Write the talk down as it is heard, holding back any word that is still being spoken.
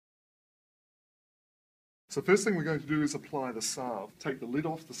So first thing we're going to do is apply the salve. Take the lid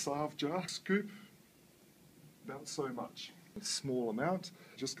off the salve jar, scoop about so much. A small amount,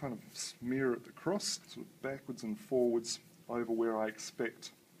 just kind of smear it across, sort of backwards and forwards over where I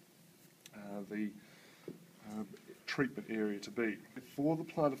expect the treatment area to be. For the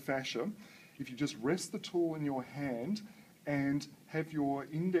plantar fascia, if you just rest the tool in your hand and have your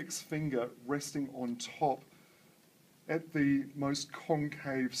index finger resting on top at the most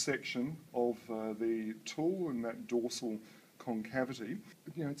concave section of the tool in that dorsal concavity,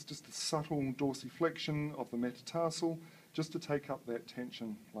 it's just a subtle dorsiflexion of the metatarsal just to take up that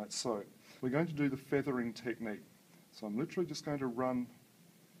tension like so. We're going to do the feathering technique. So I'm literally just going to run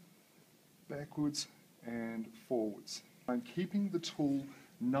backwards and forwards. I'm keeping the tool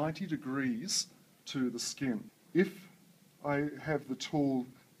 90 degrees to the skin. If I have the tool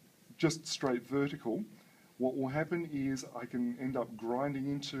just straight vertical, what will happen is I can end up grinding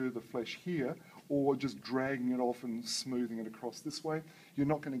into the flesh here or just dragging it off and smoothing it across this way. You're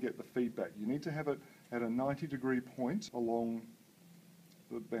not going to get the feedback. You need to have it at a 90-degree point along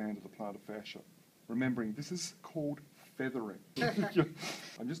the band of the plantar fascia. Remembering, this is called feathering.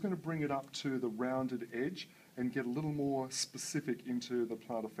 I'm just going to bring it up to the rounded edge and get a little more specific into the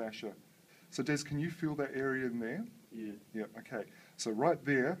plantar fascia. So Des, can you feel that area in there? Yeah. Yeah, okay. So right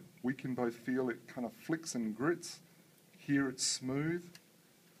there, we can both feel it kind of flicks and grits. Here it's smooth.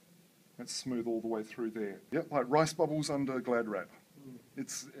 It's smooth all the way through there. Yep, like rice bubbles under Glad wrap.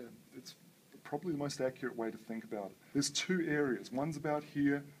 It's probably the most accurate way to think about it. There's two areas. One's about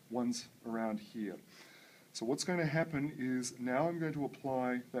here, one's around here. So what's going to happen is now I'm going to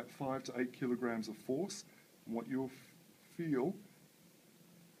apply that 5 to 8 kilograms of force. And what you'll feel,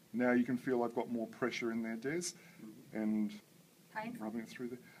 now you can feel I've got more pressure in there, Des, and rubbing it through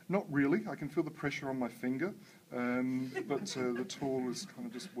there. Not really, I can feel the pressure on my finger, but the tool is kind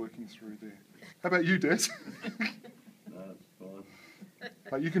of just working through there. How about you, Des? No, it's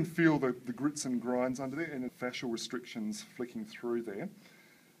fine. You can feel the grits and grinds under there and the fascial restrictions flicking through there.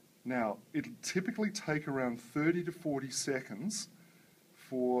 Now, it'll typically take around 30 to 40 seconds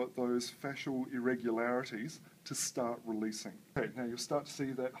for those fascial irregularities to start releasing. Okay, now you'll start to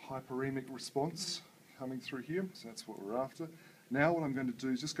see that hyperemic response coming through here, so that's what we're after. Now what I'm going to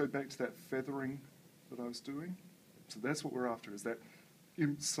do is just go back to that feathering that I was doing. So that's what we're after, is that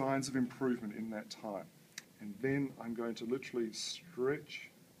signs of improvement in that time. And then I'm going to literally stretch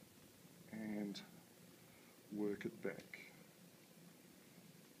and work it back.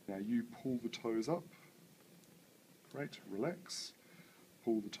 Now you pull the toes up. Great, relax.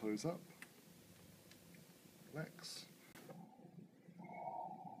 Pull the toes up. Relax. I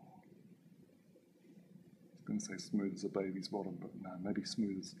was going to say smooth as a baby's bottom, but no, maybe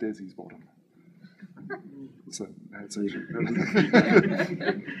smooth as Desi's bottom. So that's actually